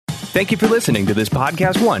Thank you for listening to this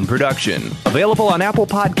Podcast One production, available on Apple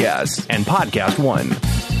Podcasts and Podcast One.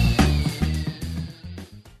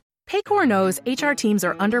 Paycor knows HR teams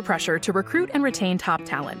are under pressure to recruit and retain top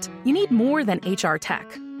talent. You need more than HR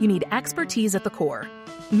tech. You need expertise at the core.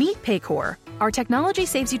 Meet Paycor. Our technology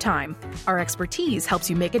saves you time. Our expertise helps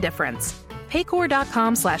you make a difference.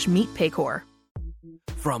 Paycor.com/meetpaycor.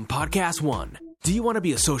 From Podcast One. Do you want to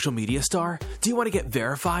be a social media star? Do you want to get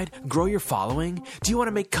verified, grow your following? Do you want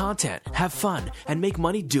to make content, have fun, and make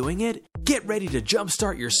money doing it? Get ready to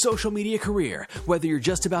jumpstart your social media career, whether you're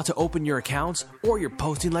just about to open your accounts or you're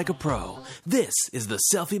posting like a pro. This is the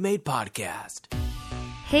Selfie Made Podcast.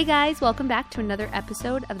 Hey guys, welcome back to another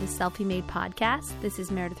episode of the Selfie Made Podcast. This is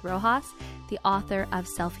Meredith Rojas, the author of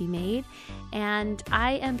Selfie Made, and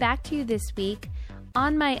I am back to you this week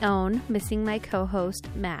on my own, missing my co-host,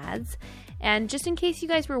 Mads. And just in case you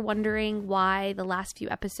guys were wondering why the last few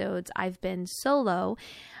episodes I've been solo,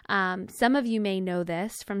 some of you may know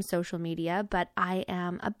this from social media, but I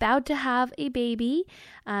am about to have a baby,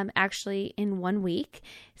 actually in 1 week.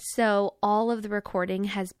 So all of the recording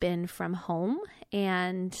has been from home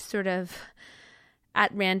and sort of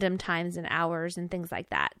at random times and hours and things like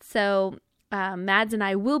that. So Mads and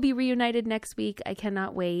I will be reunited next week. I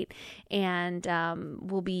cannot wait. And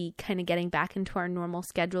we'll be kind of getting back into our normal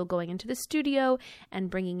schedule, going into the studio and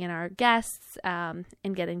bringing in our guests and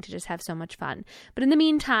getting to just have so much fun. But in the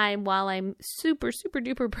meantime, while I'm super, super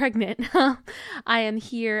duper pregnant, I am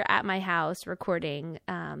here at my house recording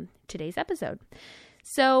today's episode.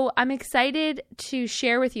 So I'm excited to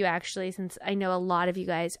share with you, actually, since I know a lot of you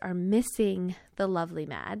guys are missing the lovely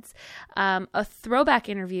Mads, a throwback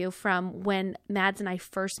interview from when Mads and I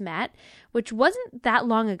first met, which wasn't that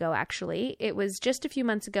long ago, actually. It was just a few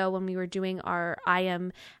months ago when we were doing our I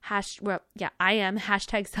am hashtag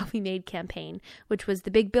Selfie Made campaign, which was the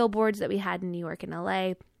big billboards that we had in New York and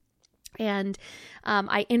LA. And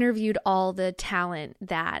I interviewed all the talent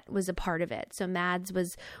that was a part of it. So Mads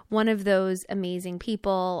was one of those amazing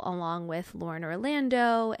people, along with Lauren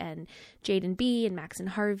Orlando and Jaden B and Max and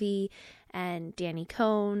Harvey and Danny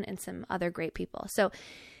Cohn and some other great people. So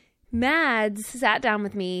Mads sat down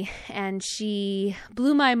with me and she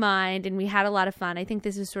blew my mind and we had a lot of fun. I think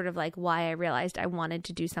this is sort of like why I realized I wanted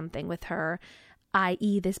to do something with her,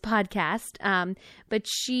 i.e. this podcast. But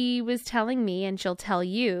she was telling me, and she'll tell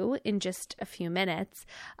you in just a few minutes,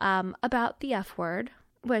 about the F word,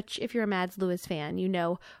 which if you're a Mads Lewis fan, you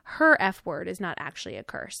know her F word is not actually a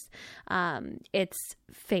curse. It's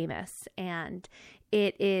famous and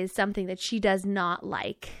it is something that she does not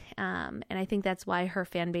like. And I think that's why her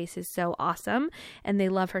fan base is so awesome and they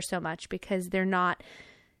love her so much, because they're not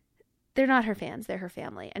her fans, they're her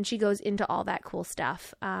family. And she goes into all that cool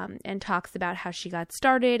stuff and talks about how she got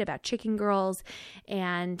started, about Chicken Girls.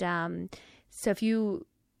 And so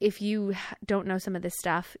if you don't know some of this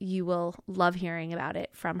stuff, you will love hearing about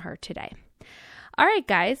it from her today. All right,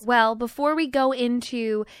 guys. Well, before we go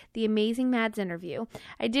into the amazing Mads interview,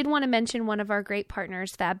 I did want to mention one of our great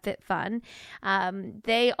partners, FabFitFun.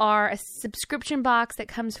 They are a subscription box that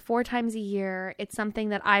comes 4 times a year. It's something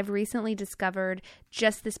that I've recently discovered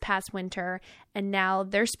just this past winter, and now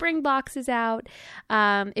their spring box is out.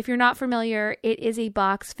 If you're not familiar, it is a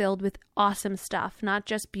box filled with awesome stuff, not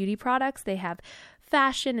just beauty products. They have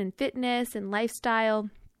fashion and fitness and lifestyle.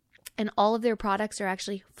 And all of their products are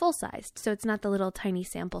actually full-sized, so it's not the little tiny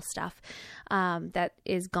sample stuff that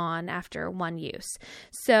is gone after one use.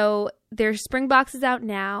 So their spring box is out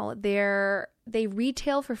now. They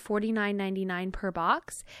retail for $49.99 per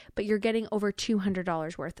box, but you're getting over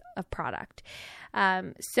 $200 worth of product.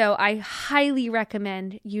 So I highly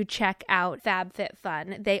recommend you check out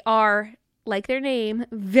FabFitFun. They are, like their name,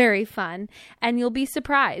 very fun, and you'll be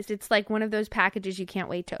surprised. It's like one of those packages you can't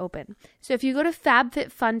wait to open. So if you go to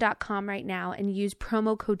fabfitfun.com right now and use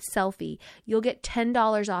promo code SELFIE, you'll get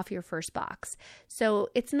 $10 off your first box. So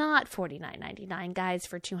it's not $49.99, guys,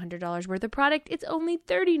 for $200 worth of product. It's only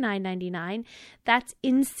 $39.99. That's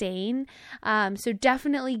insane. So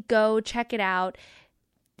definitely go check it out.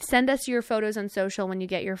 Send us your photos on social when you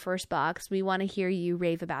get your first box. We want to hear you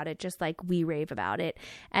rave about it, just like we rave about it.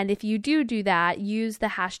 And if you do that, use the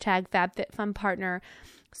hashtag FabFitFunPartner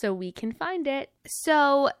so we can find it.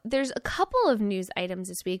 So there's a couple of news items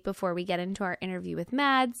this week before we get into our interview with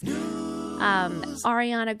Mads.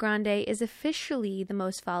 Ariana Grande is officially the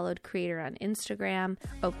most followed creator on Instagram.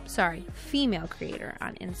 Female creator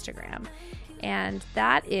on Instagram. And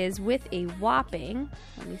that is with a whopping,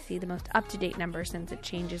 let me see the most up-to-date number since it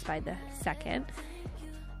changes by the second,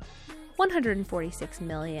 146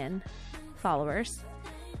 million followers.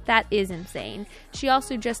 That is insane. She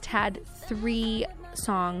also just had 3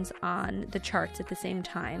 songs on the charts at the same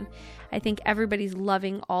time. I think everybody's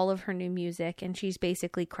loving all of her new music, and she's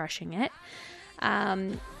basically crushing it.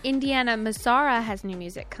 Indiana Massara has new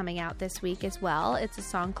music coming out this week as well. It's a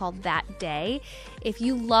song called That Day. If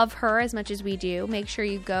you love her as much as we do, make sure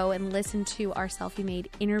you go and listen to our Selfie Made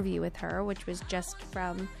interview with her, which was just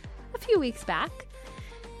from a few weeks back.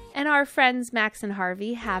 And our friends Max and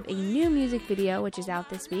Harvey have a new music video, which is out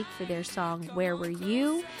this week for their song Where Were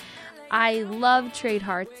You? I love Trade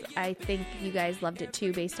Hearts. I think you guys loved it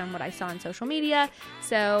too based on what I saw on social media.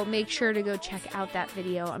 So make sure to go check out that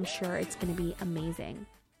video. I'm sure it's going to be amazing.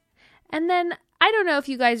 And then I don't know if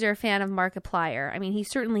you guys are a fan of Markiplier. I mean, he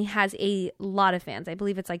certainly has a lot of fans. I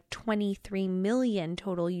believe it's like 23 million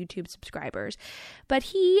total YouTube subscribers. But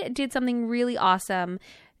he did something really awesome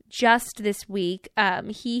just this week.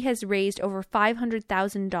 He has raised over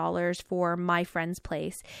 $500,000 for My Friend's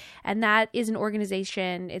Place. And that is an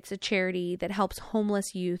organization, it's a charity that helps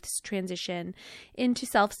homeless youths transition into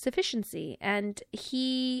self-sufficiency. And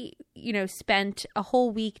he, spent a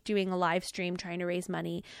whole week doing a live stream trying to raise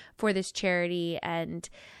money for this charity. And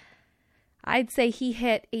I'd say he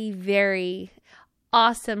hit a very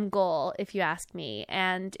awesome goal, if you ask me.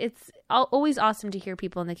 And it's always awesome to hear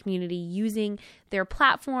people in the community using their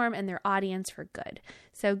platform and their audience for good.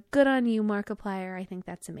 So good on you, Markiplier. I think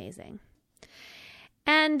that's amazing.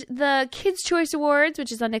 And the Kids' Choice Awards,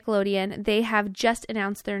 which is on Nickelodeon, they have just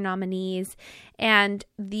announced their nominees. And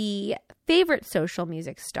the favorite social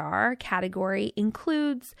music star category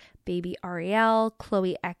includes Baby Ariel,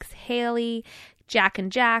 Chloe X Haley, Jack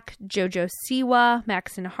and Jack, JoJo Siwa,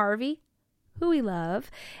 Max and Harvey, who we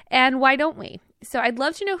love, and Why Don't We? So I'd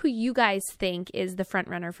love to know who you guys think is the front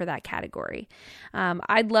runner for that category.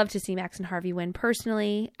 I'd love to see Max and Harvey win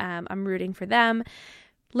personally. I'm rooting for them.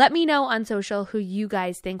 Let me know on social who you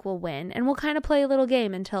guys think will win, and we'll kind of play a little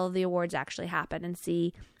game until the awards actually happen and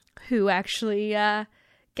see who actually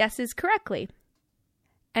guesses correctly.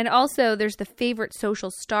 And also there's the favorite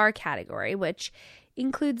social star category, which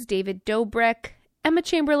includes David Dobrik, Emma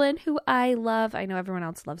Chamberlain, who I love. I know everyone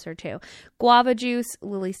else loves her too. Guava Juice,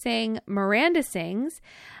 Lily Singh, Miranda Sings,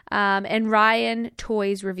 and Ryan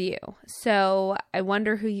Toys Review. So I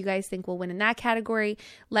wonder who you guys think will win in that category.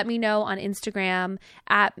 Let me know on Instagram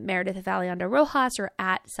at Meredith Valiando Rojas or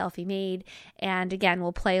at Selfie Made. And again,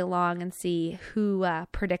 we'll play along and see who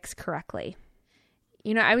predicts correctly.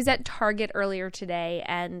 I was at Target earlier today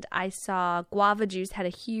and I saw Guava Juice had a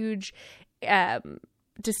huge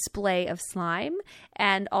display of slime,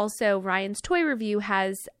 and also Ryan's Toy Review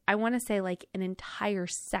has, I want to say, like an entire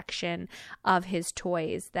section of his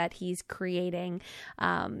toys that he's creating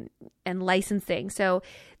and licensing. So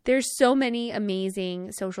there's so many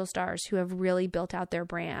amazing social stars who have really built out their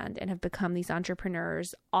brand and have become these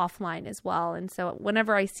entrepreneurs offline as well. And so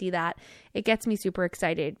whenever I see that, it gets me super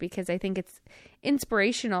excited because I think it's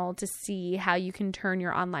inspirational to see how you can turn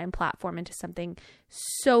your online platform into something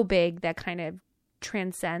so big that kind of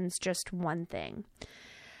transcends just one thing.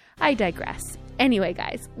 I digress. Anyway,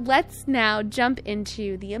 guys, let's now jump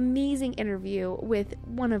into the amazing interview with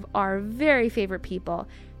one of our very favorite people,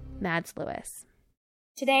 Mads Lewis.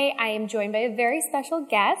 Today, I am joined by a very special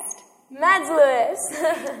guest, Mads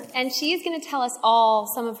Lewis. and she is going to tell us all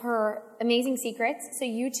some of her amazing secrets so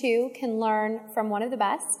you too can learn from one of the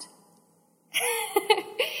best.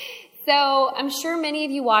 So I'm sure many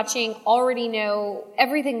of you watching already know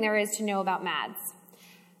everything there is to know about Mads.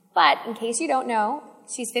 But in case you don't know,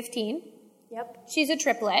 she's 15. Yep. She's a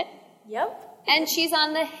triplet. Yep. And she's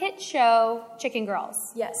on the hit show Chicken Girls.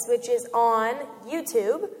 Yes, which is on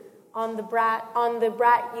YouTube, on the Brat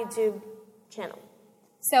YouTube channel.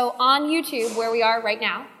 So on YouTube, where we are right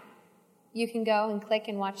now, you can go and click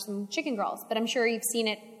and watch some Chicken Girls. But I'm sure you've seen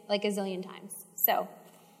it like a zillion times. So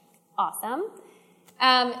awesome.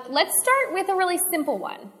 Let's start with a really simple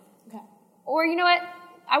one. Okay. Or you know what?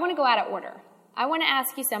 I want to go out of order. I want to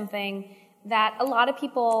ask you something that a lot of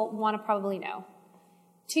people want to probably know.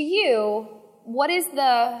 To you, what is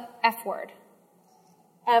the F word?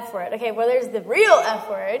 F word. Okay, well, there's the real F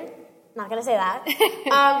word. Not going to say that.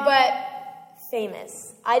 But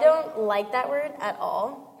famous. I don't like that word at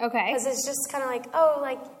all. Okay. Because it's just kind of like, oh,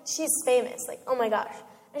 like, she's famous. Like, oh my gosh.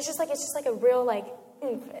 And it's just like a real, like,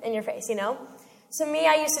 oomph in your face, So me,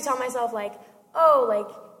 I used to tell myself, like, oh, like,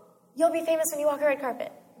 you'll be famous when you walk a red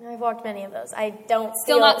carpet. And I've walked many of those. I don't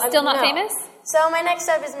Still not famous? So my next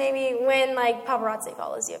step is maybe when, like, paparazzi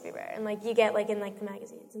follows you everywhere. And, like, you get, like, in, like, the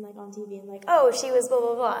magazines and, like, on TV. And, like, oh, she was blah,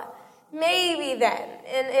 blah, blah. Maybe then.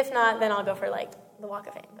 And if not, then I'll go for, like, the Walk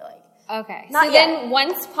of Fame. But, like, okay. Not so yet. then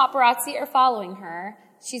once paparazzi are following her,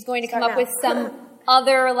 she's going to come Start up now. with some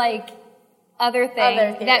other, like, other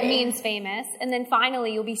thing that means famous. And then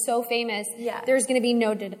finally, you'll be so famous, there's going to be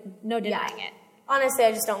no denying it. Honestly,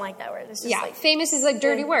 I just don't like that word. It's just like... famous is a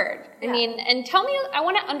dirty word. I mean, and tell me, I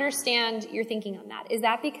want to understand your thinking on that. Is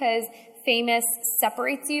that because famous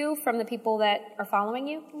separates you from the people that are following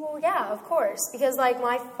you? Well, yeah, of course. Because, like,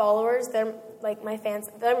 my followers, they're, like, my fans,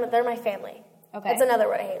 they're my family. Okay. That's another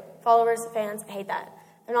word I hate. Followers, fans, I hate that.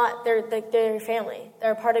 They're your family.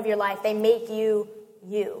 They're a part of your life. They make you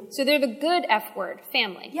you. So they're the good F word,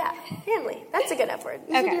 family. Yeah, family. That's a good F word.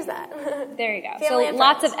 You should use that. There you go. Family so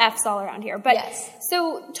lots of F's all around here. But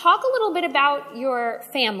so talk a little bit about your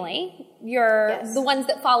family, the ones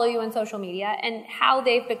that follow you on social media, and how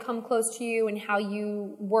they've become close to you and how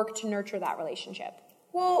you work to nurture that relationship.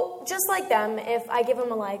 Well, just like them, if I give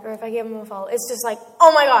them a like or if I give them a follow, it's just like,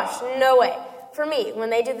 oh my gosh, no way. For me, when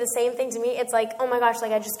they do the same thing to me, it's like, oh my gosh,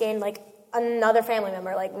 like I just gained like another family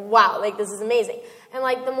member. Like, wow, like this is amazing. And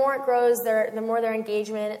like the more it grows, the more their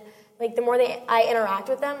engagement, like the more I interact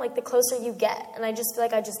with them, like the closer you get. And I just feel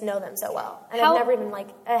like I just know them so well. And I've never even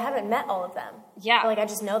I haven't met all of them. Yeah. But, like I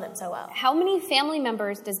just know them so well. How many family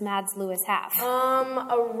members does Mads Lewis have?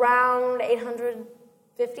 Around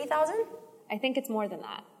 850,000. I think it's more than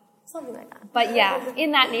that. Something like that. But yeah,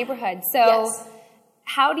 in that neighborhood. So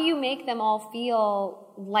how do you make them all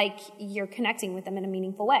feel like you're connecting with them in a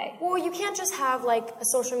meaningful way? Well, you can't just have like a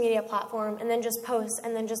social media platform and then just post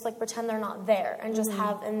and then just like pretend they're not there and just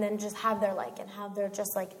have their like and have their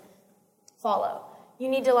just like follow. You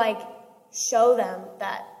need to like show them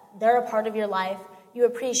that they're a part of your life. You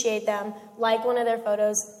appreciate them. Like one of their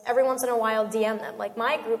photos. Every once in a while, DM them. Like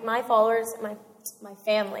my group, my followers, my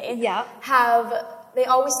family they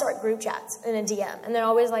always start group chats in a DM and they're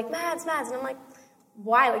always like Mads, and I'm like,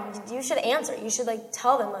 why? Like you should answer. You should like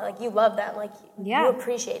tell them that, like you love them, like you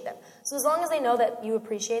appreciate them. So as long as they know that you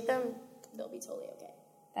appreciate them, they'll be totally okay.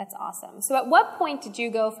 That's awesome. So at what point did you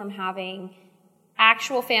go from having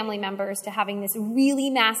actual family members to having this really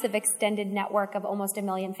massive extended network of almost 1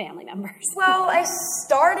 million family members? Well, I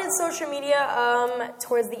started social media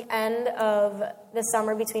towards the end of the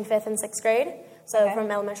summer between 5th and 6th grade. So from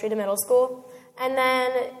elementary to middle school. And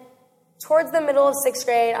then towards the middle of 6th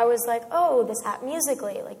grade, I was like, oh, this app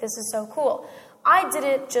Musical.ly, like this is so cool. I did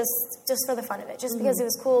it just for the fun of it, just because it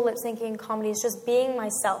was cool, lip syncing, comedies, just being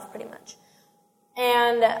myself pretty much.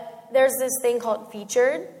 And there's this thing called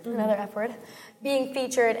featured, another F word, being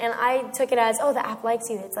featured, and I took it as, oh, the app likes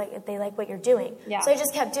you. It's like they like what you're doing. Yeah. So I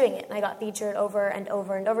just kept doing it, and I got featured over and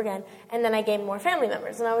over and over again, and then I gained more family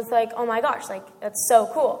members, and I was like, oh my gosh, like that's so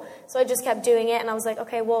cool. So I just kept doing it, and I was like,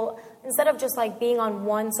 okay, well, instead of just like being on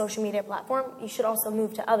one social media platform, you should also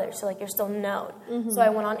move to others, so like you're still known. So I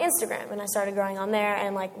went on Instagram, and I started growing on there,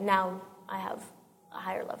 and like now I have a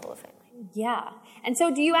higher level of family. Yeah. And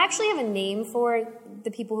so do you actually have a name for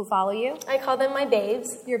the people who follow you? I call them my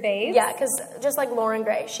babes. Your babes? Yeah, because just like Lauren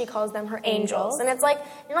Gray, she calls them her angels. And it's like,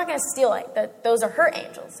 you're not going to steal like that. Those are her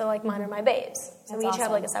angels. So like mine are my babes. So we each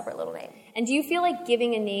have like a separate little name. And do you feel like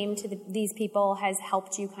giving a name to these people has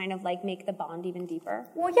helped you kind of like make the bond even deeper?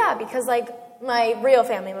 Well, yeah, because like my real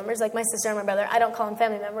family members, like my sister and my brother, I don't call them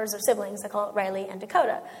family members or siblings. I call it Riley and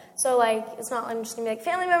Dakota. So like, it's not like I'm just going to be like,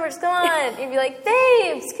 family members, come on. You'd be like,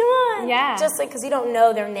 babes, come on. Yeah. Just like, because you don't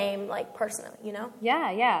know their name like personally, you know?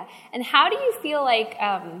 Yeah, yeah. And how do you feel like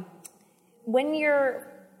when you're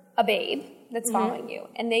a babe that's following you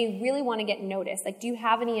and they really want to get noticed, like do you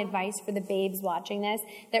have any advice for the babes watching this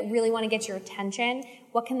that really want to get your attention?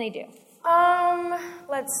 What can they do?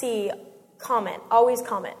 Let's see. Comment. Always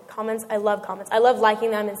comment. Comments. I love comments. I love liking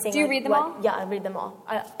them and seeing. Do you read them all? Yeah, I read them all.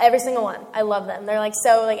 Every single one. I love them. They're like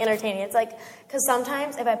so like entertaining. It's like because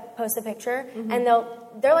sometimes if I post a picture and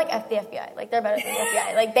they're like the FBI. Like they're better than the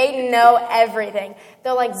FBI. Like they know everything.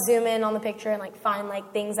 They'll like zoom in on the picture and like find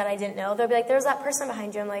like things that I didn't know. They'll be like, "There's that person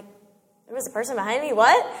behind you." I'm like, "There was a person behind me?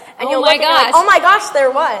 What?" And you'll look and you're like, "Oh my gosh, there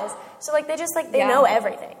was." So like they just like they know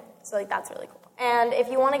everything. So like that's really cool. And if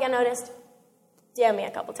you want to get noticed, DM me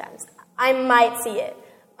a couple times. I might see it.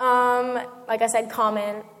 Like I said,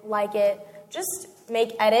 comment, like it. Just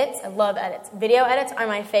make edits. I love edits. Video edits are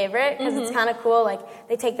my favorite because it's kind of cool. Like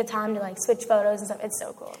they take the time to like switch photos and stuff. It's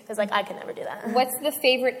so cool because like I could never do that. What's the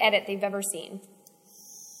favorite edit they've ever seen?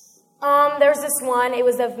 There's this one. It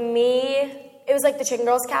was of me. It was like the Chicken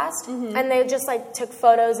Girls cast, and they just like took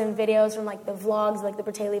photos and videos from like the vlogs, like the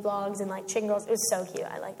Bertaley vlogs and like Chicken Girls. It was so cute.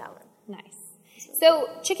 I like that one. Nice. So,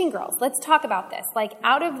 Chicken Girls, let's talk about this. Like,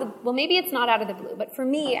 well, maybe it's not out of the blue, but for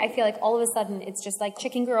me, I feel like all of a sudden it's just like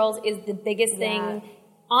Chicken Girls is the biggest thing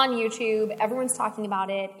on YouTube. Everyone's talking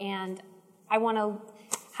about it, and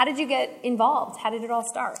how did you get involved? How did it all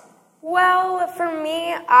start? Well, for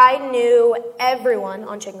me, I knew everyone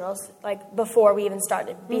on Chicken Girls, like, before we even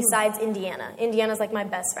started, besides Indiana. Indiana's, like, my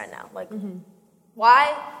best friend now. Like,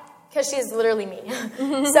 why? Because she's literally me.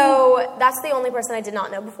 So that's the only person I did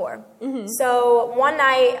not know before. So one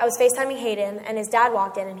night, I was FaceTiming Hayden, and his dad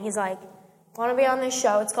walked in, and he's like, want to be on this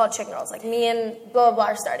show? It's called Chicken Girls. Like, me and blah, blah, blah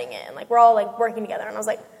are starting it, and, like, we're all, like, working together. And I was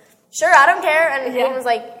like, sure, I don't care. And Hayden was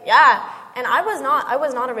like, yeah. And I was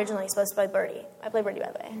not originally supposed to play Birdie. I play Birdie,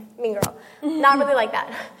 by the way. Mean girl. Not really like that.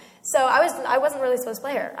 So I wasn't really supposed to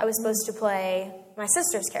play her. I was supposed to play my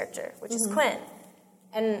sister's character, which is Quinn.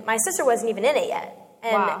 And my sister wasn't even in it yet.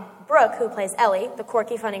 And Brooke, who plays Ellie, the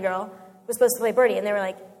quirky, funny girl, was supposed to play Birdie. And they were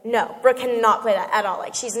like, no, Brooke cannot play that at all.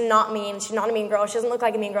 Like, she's not mean. She's not a mean girl. She doesn't look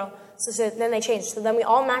like a mean girl. So then they changed. So then we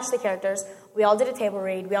all matched the characters. We all did a table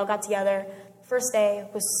read. We all got together. First day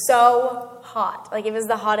was so hot. Like, it was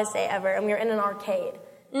the hottest day ever. And we were in an arcade.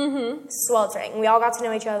 Sweltering. We all got to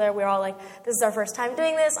know each other. We were all like, this is our first time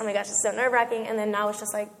doing this. Oh my gosh, it's so nerve-wracking. And then now it's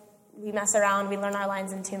just like, we mess around. We learn our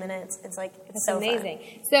lines in 2 minutes. It's like, it's so amazing.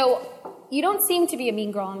 fun. So you don't seem to be a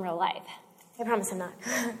mean girl in real life. I promise I'm not.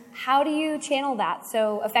 How do you channel that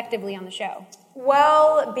so effectively on the show?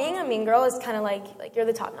 Well, being a mean girl is kind of like you're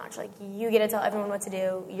the top notch. Like, you get to tell everyone what to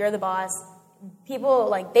do. You're the boss. People,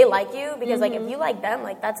 like, they like you because, like, if you like them,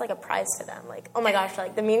 like, that's, like, a prize to them. Like, oh, my gosh,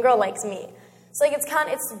 like, the mean girl likes me. So, like,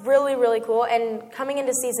 it's really, really cool. And coming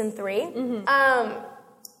into season 3,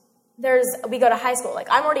 we go to high school. Like,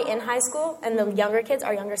 I'm already in high school, and the younger kids,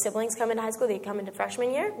 our younger siblings come into high school. They come into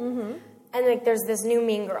freshman year. And, like, there's this new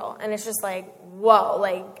mean girl. And it's just like, whoa,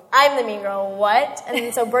 like, I'm the mean girl, what?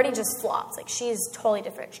 And so Birdie just flops. Like, she's totally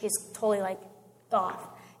different. She's totally, like, goth,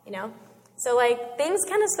 you know? So, like, things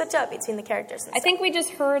kind of switch up between the characters and stuff. I think we just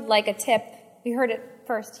heard, like, a tip. We heard it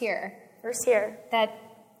first here. That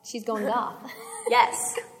she's going goth.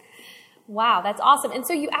 Yes. Wow, that's awesome. And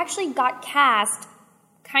so you actually got cast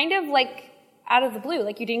kind of, like, out of the blue.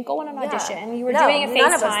 Like, you didn't go on an audition. You were doing a FaceTime.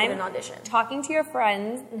 None of us did an audition. Talking to your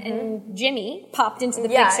friends, and Jimmy popped into the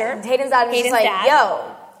picture. Yeah, Hayden's dad was just like,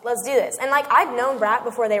 yo, let's do this. And, like, I've known Brat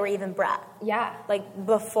before they were even Brat. Yeah. Like,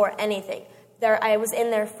 before anything. I was in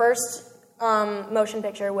their first motion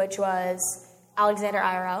picture, which was Alexander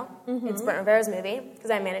IRL. It's Brent Rivera's movie, because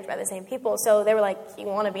I'm managed by the same people. So they were like, you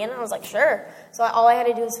want to be in it? I was like, sure. So all I had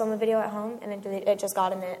to do was film a video at home, and it just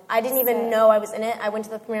got in it. I didn't even know I was in it. I went to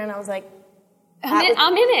the premiere, and I was like,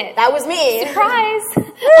 I'm in it. That was me. Surprise.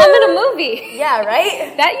 I'm in a movie. Yeah,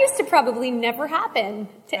 right? That used to probably never happen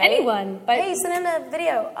to anyone. But hey, send in a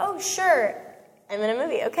video. Oh, sure. I'm in a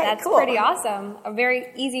movie. Okay, that's cool. Pretty awesome. A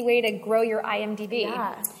very easy way to grow your IMDb.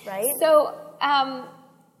 Yeah, right? So,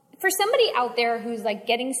 for somebody out there who's, like,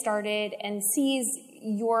 getting started and sees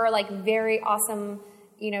your, like, very awesome,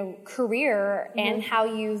 you know, career and how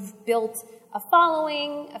you've built a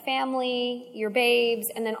following, a family, your babes,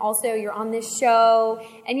 and then also you're on this show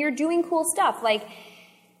and you're doing cool stuff, like,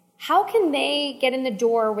 how can they get in the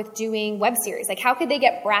door with doing web series? Like, how could they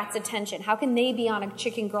get Brat's attention? How can they be on a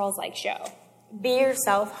Chicken Girls-like show? Be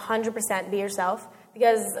yourself, 100% be yourself.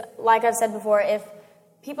 Because, like I've said before, if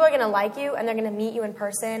people are going to like you and they're going to meet you in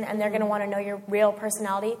person and they're going to want to know your real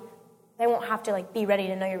personality, they won't have to, like, be ready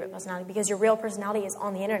to know your real personality, because your real personality is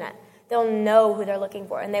on the internet. They'll know who they're looking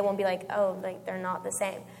for, and they won't be like, oh, like, they're not the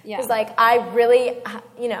same. Because, like, I really,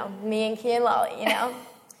 you know, me and Kian Lolly, you know,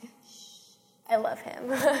 I love him.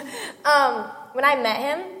 When I met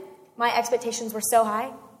him, my expectations were so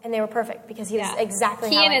high. And they were perfect, because he was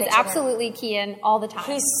exactly how I Kian is absolutely Kian all the time.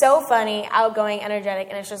 He's so funny, outgoing, energetic,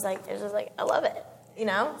 and it's just like I love it, you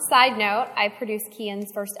know? Side note, I produced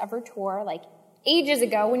Kian's first ever tour, like, ages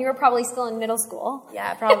ago, when you were probably still in middle school.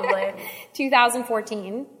 Yeah, probably.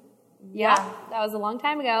 2014. Yeah, that was a long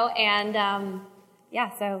time ago. And,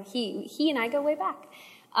 so he and I go way back.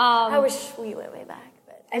 I wish we went way back.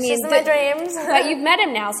 I mean, just in my dreams. But you've met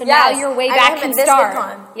him now, so now your way back can start.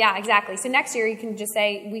 VidCon. Yeah, exactly. So next year you can just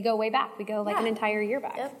say, we go way back. We go, like, an entire year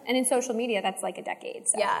back. Yep. And in social media, that's like a decade.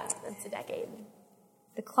 So. Yeah, that's a decade.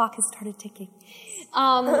 The clock has started ticking.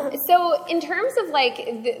 So in terms of,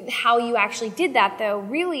 like, how you actually did that, though,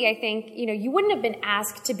 really, I think, you know, you wouldn't have been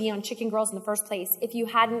asked to be on Chicken Girls in the first place if you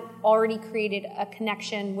hadn't already created a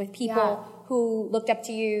connection with people who looked up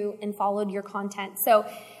to you and followed your content. So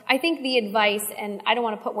I think the advice, and I don't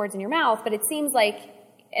want to put words in your mouth, but it seems like,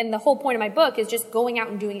 and the whole point of my book is just going out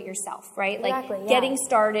and doing it yourself, right? Exactly, like, getting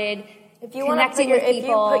started, if you want to put if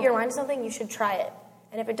you put your mind to something, you should try it.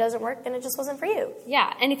 And if it doesn't work, then it just wasn't for you.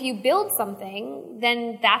 Yeah, and if you build something,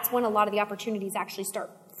 then that's when a lot of the opportunities actually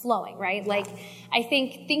start flowing, right? Like, I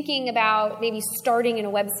think thinking about maybe starting in a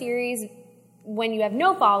web series when you have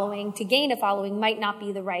no following to gain a following might not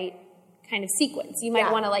be the right kind of sequence. You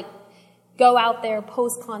might want to, like, go out there,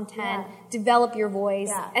 post content, develop your voice,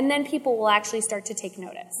 Yeah. and then people will actually start to take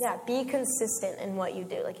notice. Yeah, be consistent in what you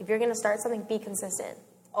do. Like, if you're going to start something, be consistent.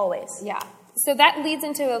 Always. Yeah. So that leads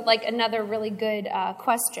into like another really good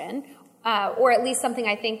question, or at least something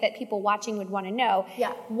I think that people watching would want to know.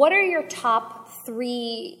 Yeah. What are your top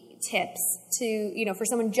 3 tips to, for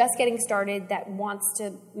someone just getting started that wants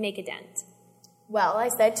to make a dent? Well, I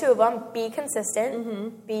said 2 of them. Be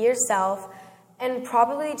consistent, be yourself, and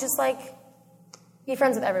probably just, like, be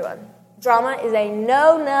friends with everyone. Drama is a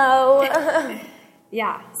no-no.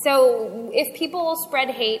 Yeah. So if people spread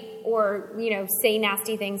hate or, say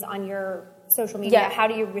nasty things on your social media, how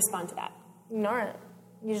do you respond to that? Ignore it.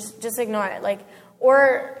 You just ignore it. Like,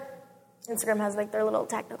 or Instagram has, like, their little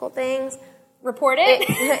technical things. Report it?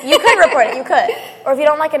 You could report it. You could. Or if you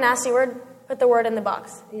don't like a nasty word, put the word in the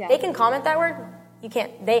box. Yeah. They can comment that word. You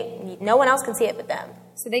can't. No one else can see it but them.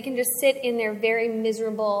 So they can just sit in their very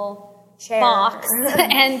miserable Chair. box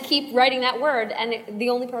and keep writing that word, and the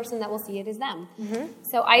only person that will see it is them.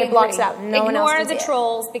 So I agree. blocks out. No one else Ignore can see the it.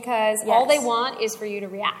 trolls because all they want is for you to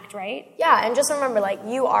react, right? Yeah, and just remember, like,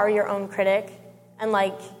 you are your own critic, and,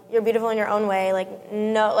 like, you're beautiful in your own way. Like,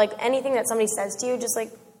 no, like, anything that somebody says to you, just,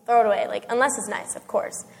 like, throw it away. Like, unless it's nice, of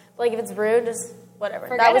course. But, like, if it's rude, just whatever.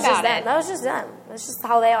 Forget that was about just them. it. That was just them. That's just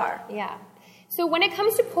how they are. Yeah. So when it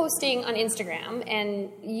comes to posting on Instagram, and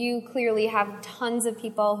you clearly have tons of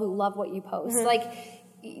people who love what you post, like,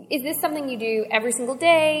 is this something you do every single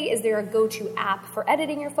day? Is there a go-to app for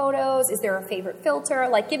editing your photos? Is there a favorite filter?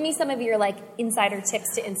 Like, give me some of your, like, insider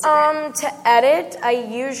tips to Instagram. To edit, I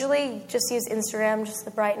usually just use Instagram just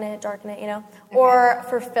to brighten it, darken it, Okay. Or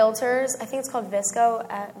for filters, I think it's called Visco,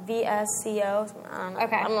 VSCO. I don't know.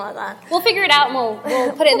 Okay. I don't know that. We'll figure it out and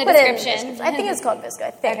we'll put it in the description. I think it's called Visco,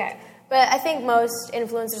 I think. Okay. But I think most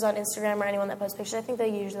influencers on Instagram or anyone that posts pictures, I think they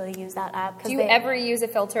usually use that app. Do you ever use a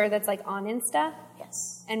filter that's, like, on Insta?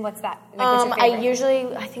 Yes. And what's that? Like, what's your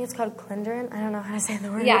favorite? I think it's called Clindarin. I don't know how to say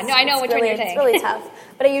the word. Yeah, no, I know which one you're saying. It's really tough.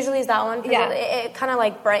 But I usually use that one because Yeah. it kind of,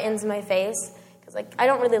 like, brightens my face. Because, like, I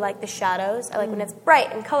don't really like the shadows. I like when it's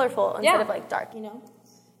bright and colorful instead of, like, dark,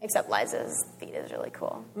 Except Liza's feed is really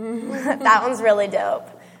cool. That one's really dope.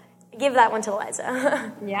 Give that one to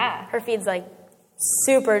Liza. Yeah. Her feed's, like,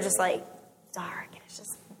 super just, like, dark.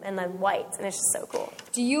 And then white, and it's just so cool.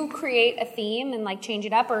 Do you create a theme and, like, change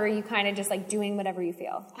it up, or are you kind of just, like, doing whatever you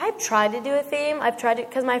feel? I've tried to do a theme. I've tried to,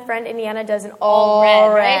 because my friend Indiana does an All all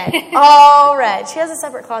red, red. right? All red. She has a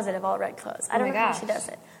separate closet of all red clothes. I don't my know how gosh. she does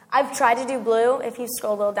it. I've tried to do blue. If you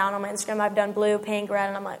scroll a little down on my Instagram, I've done blue, pink, red,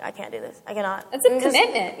 and I'm like, I can't do this. I cannot. That's a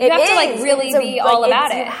commitment. You have to, like, really be all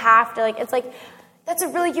about it. You have to, like, it's like, that's a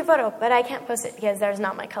really cute photo, but I can't post it because there's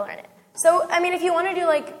not my color in it. So, I mean, if you want to do,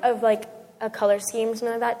 like, a color scheme, something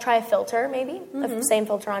like that, try a filter, maybe. The same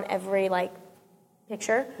filter on every, like,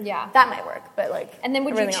 picture. Yeah. That might work, but, like, And then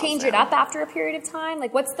would you everything change else, it no. up after a period of time?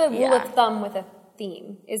 Like, what's the rule of thumb with a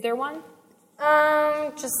theme? Is there one?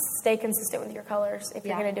 Just stay consistent with your colors. If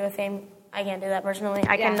you're Yeah. going to do a theme, I can't do that personally.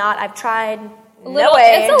 I Yeah. cannot. I've tried.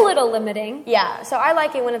 It's a little limiting. Yeah, so I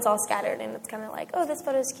like it when it's all scattered and it's kind of like, oh, this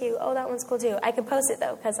photo's cute. Oh, that one's cool too. I can post it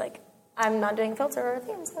though because, like, I'm not doing a filter or a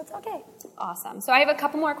theme, so it's okay. Awesome. So I have a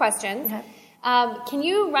couple more questions. Okay. Can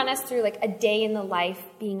you run us through, like, a day in the life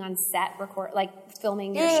being on set,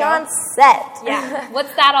 filming your Being show? on set. Yeah.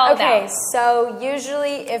 What's that all Okay, about? so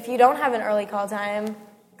usually if you don't have an early call time,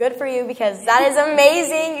 good for you because that is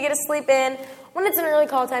amazing. You get to sleep in. When it's an early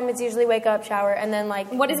call time, it's usually wake up, shower, and then,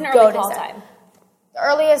 like, What is an go early to call set. time? The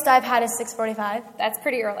earliest I've had is 6:45. That's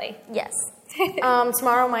pretty early. Yes.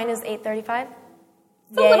 Tomorrow mine is 8:35.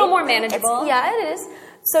 It's a little more manageable. Yeah, it is.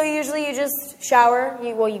 So usually you just shower.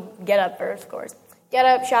 You get up first, of course. Get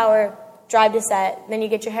up, shower, drive to set. Then you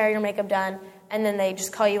get your hair, your makeup done, and then they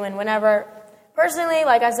just call you in whenever. Personally,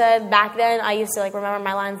 like I said, back then I used to, like, remember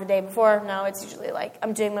my lines the day before. No, it's usually like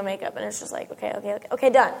I'm doing my makeup, and it's just like okay,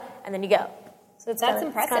 done, and then you go. So it's That's kinda,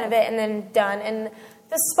 impressive. It's kind of it, and then done. And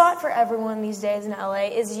the spot for everyone these days in LA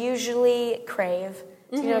is usually Crave.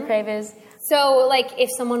 Do you know what Crave is? So, like, if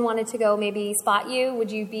someone wanted to go maybe spot you,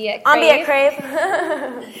 would you be at Crave? I'll be at Crave.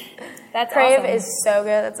 That's Crave awesome. is so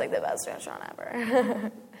good. That's, like, the best restaurant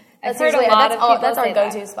ever. I've heard a lot of people That's our say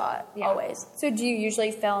that. go-to spot, Yeah. always. So do you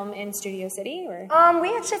usually film in Studio City, or?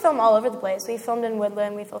 We actually film all over the place. We filmed in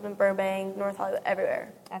Woodland, we filmed in Burbank, North Hollywood,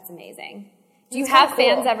 everywhere. That's amazing. Do you It's have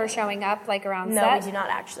kinda cool. fans ever showing up, like, around No, set? we do not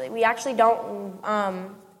actually. We actually don't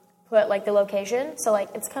put, like, the location, so, like,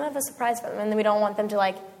 it's kind of a surprise for them, and then we don't want them to,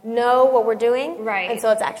 like, know what we're doing. Right. And so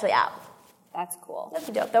it's actually out. That's cool. That'd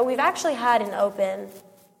be dope. Though we've actually had an open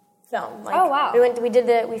film. Like, Oh, wow.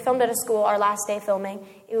 We filmed at a school our last day filming.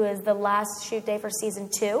 It was the last shoot day for season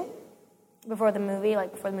 2 before the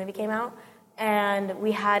movie came out. and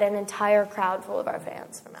we had an entire crowd full of our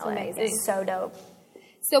fans from LA. amazing. It was so dope.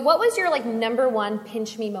 So what was your like number one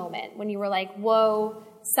pinch me moment when you were like, whoa,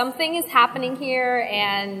 something is happening here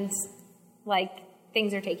and like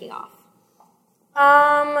things are taking off?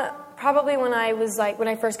 Probably when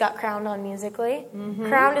I first got crowned on Musical.ly. Mm-hmm.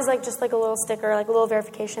 Crowned is like just like a little sticker, like a little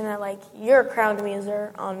verification that like you're a crowned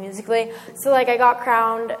muser on Musical.ly. So like I got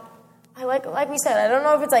crowned. I like we said, I don't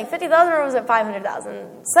know if it's like 50,000 or was it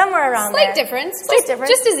 500,000, somewhere around Slight there. difference. Slight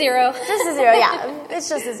difference. Just a zero. Just a zero, yeah. It's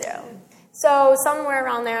just a zero. So somewhere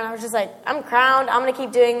around there, and I was just like, I'm crowned. I'm gonna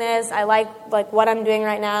keep doing this. I like what I'm doing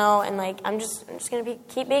right now, and like I'm just gonna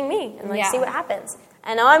keep being me and like see what happens.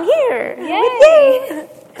 And now I'm here with you,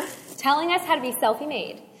 telling us how to be selfie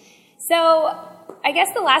made. So I guess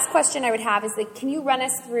the last question I would have is like, can you run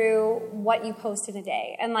us through what you post in a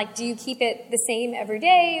day? And like, do you keep it the same every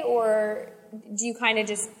day, or do you kind of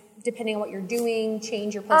just, depending on what you're doing,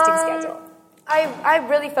 change your posting schedule? I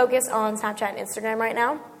really focus on Snapchat and Instagram right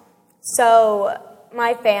now. So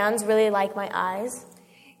my fans really like my eyes.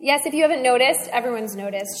 Yes, if you haven't noticed, everyone's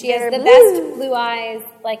noticed. She has the blue. best blue eyes,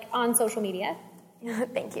 like, on social media.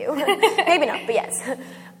 Thank you. Maybe not, but yes.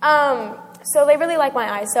 So they really like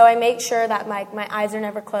my eyes. So I make sure that my eyes are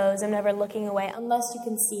never closed. I'm never looking away unless you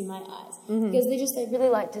can see my eyes. Mm-hmm. Because they really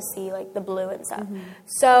like to see like the blue and stuff. Mm-hmm.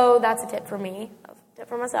 So that's a tip for me, a tip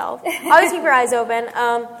for myself. Always keep your eyes open.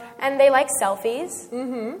 And they like selfies.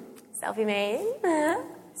 Mm-hmm. Selfie made.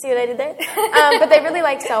 See what I did there? But they really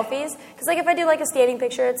like selfies. Because like if I do like a skating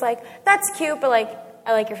picture, it's like, that's cute, but like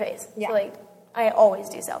I like your face. Yeah. So like I always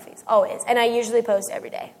do selfies. Always. And I usually post every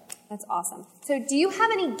day. That's awesome. So do you have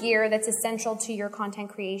any gear that's essential to your content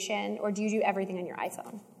creation, or do you do everything on your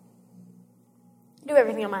iPhone? I do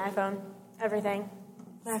everything on my iPhone. Everything.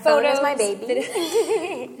 My phone is my baby.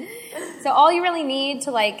 So all you really need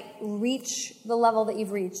to like reach the level that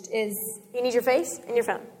you've reached is... You need your face and your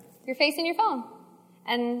phone. Your face and your phone.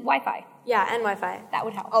 And Wi-Fi. Yeah, and Wi-Fi. That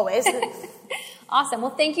would help. Always. Awesome.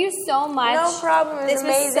 Well, thank you so much. No problem. It was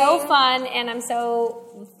amazing. This was so fun, and I'm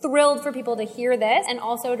so thrilled for people to hear this and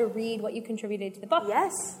also to read what you contributed to the book.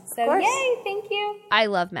 Yes, so, of course. Yay, thank you. I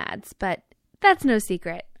love Mads, but that's no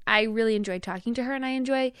secret. I really enjoy talking to her, and I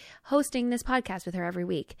enjoy hosting this podcast with her every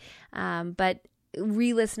week. But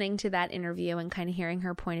re-listening to that interview and kind of hearing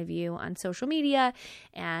her point of view on social media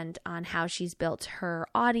and on how she's built her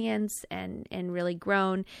audience and really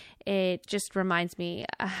grown, it just reminds me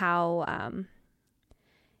how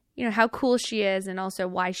how cool she is, and also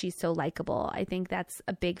why she's so likable. I think that's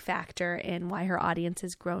a big factor in why her audience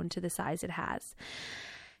has grown to the size it has.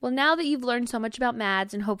 Well, now that you've learned so much about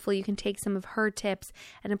Mads, and hopefully you can take some of her tips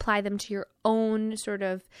and apply them to your own sort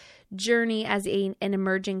of journey as an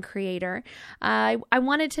emerging creator, I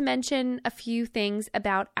wanted to mention a few things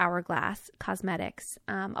about Hourglass Cosmetics,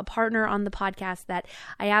 a partner on the podcast that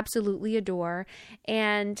I absolutely adore.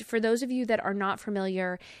 And for those of you that are not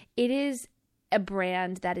familiar, it is a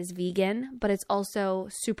brand that is vegan, but it's also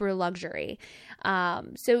super luxury.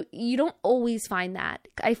 So you don't always find that.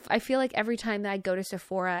 I feel like every time that I go to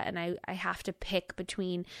Sephora and I have to pick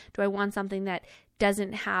between, do I want something that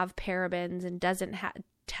doesn't have parabens and doesn't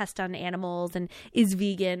test on animals and is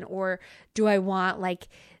vegan, or do I want like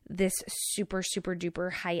this super, super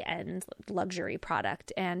duper high-end luxury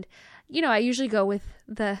product? And, I usually go with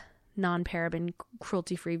the non-paraben,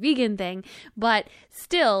 cruelty-free vegan thing, but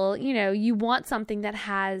still, you want something that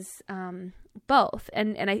has both.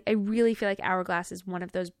 And I really feel like Hourglass is one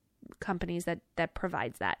of those companies that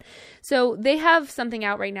provides that. So they have something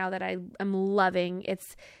out right now that I am loving.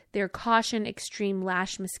 It's their Caution Extreme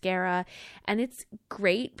Lash Mascara, and it's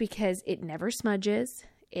great because it never smudges.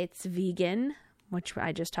 It's vegan, which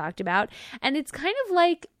I just talked about, and it's kind of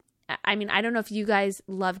like, I mean, I don't know if you guys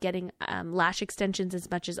love getting lash extensions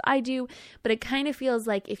as much as I do, but it kind of feels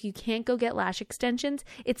like if you can't go get lash extensions,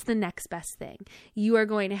 it's the next best thing. You are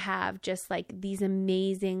going to have just like these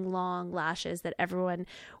amazing long lashes that everyone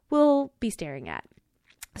will be staring at.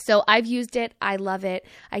 So I've used it. I love it.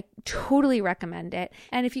 I totally recommend it.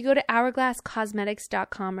 And if you go to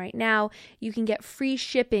hourglasscosmetics.com right now, you can get free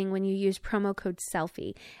shipping when you use promo code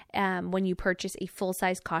SELFIE when you purchase a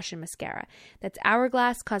full-size Caution mascara. That's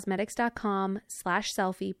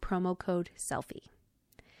hourglasscosmetics.com/selfie, promo code SELFIE.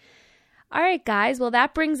 All right, guys. Well,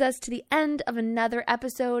 that brings us to the end of another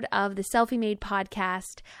episode of the Selfie Made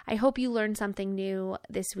podcast. I hope you learned something new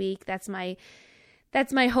this week. That's my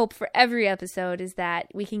hope for every episode, is that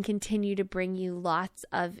we can continue to bring you lots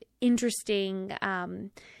of interesting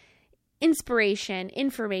inspiration,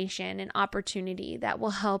 information, and opportunity that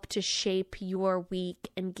will help to shape your week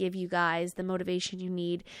and give you guys the motivation you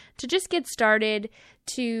need to just get started,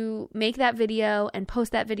 to make that video and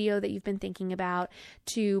post that video that you've been thinking about,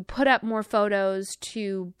 to put up more photos,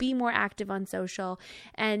 to be more active on social,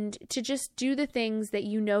 and to just do the things that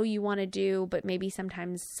you know you want to do, but maybe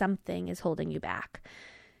sometimes something is holding you back.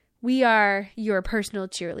 We are your personal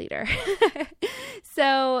cheerleader.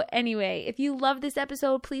 So anyway, if you love this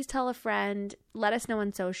episode, please tell a friend. Let us know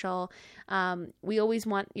on social. We always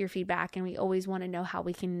want your feedback, and we always want to know how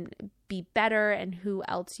we can be better and who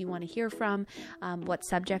else you want to hear from, what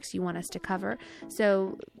subjects you want us to cover.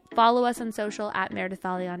 So follow us on social at Meredith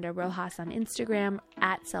Alianda Rojas on Instagram,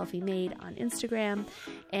 at Selfie Made on Instagram,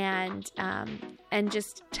 and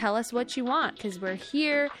just tell us what you want, because we're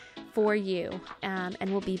here for you. And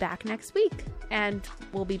we'll be back next week. And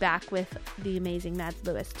we'll be back with the amazing Mads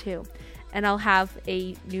Lewis too. And I'll have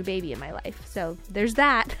a new baby in my life. So there's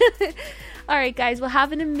that. All right, guys. Well,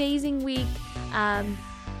 have an amazing week.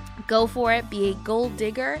 Go for it. Be a gold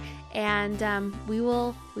digger. And we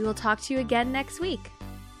will talk to you again next week.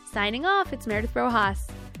 Signing off, it's Meredith Rojas.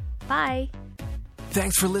 Bye.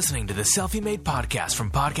 Thanks for listening to the Selfie Made podcast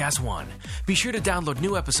from Podcast One. Be sure to download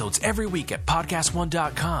new episodes every week at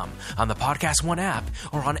podcastone.com, on the Podcast One app,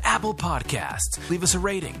 or on Apple Podcasts. Leave us a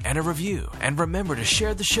rating and a review, and remember to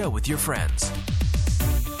share the show with your friends.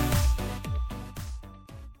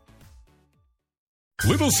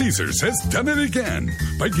 Little Caesars has done it again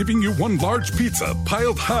by giving you one large pizza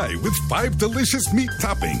piled high with 5 delicious meat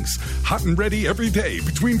toppings. Hot and ready every day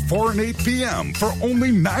between 4 and 8 p.m. for only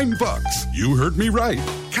 $9. You heard me right.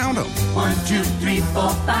 Count them. 1, 2, 3, 4,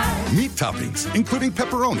 5. Meat toppings, including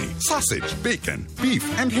pepperoni, sausage, bacon, beef,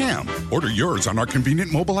 and ham. Order yours on our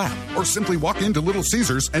convenient mobile app, or simply walk into Little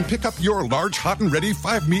Caesars and pick up your large hot and ready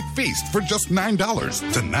 5-meat feast for just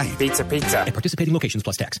 $9 tonight. Pizza. At participating locations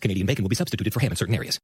plus tax. Canadian bacon will be substituted for ham in certain areas.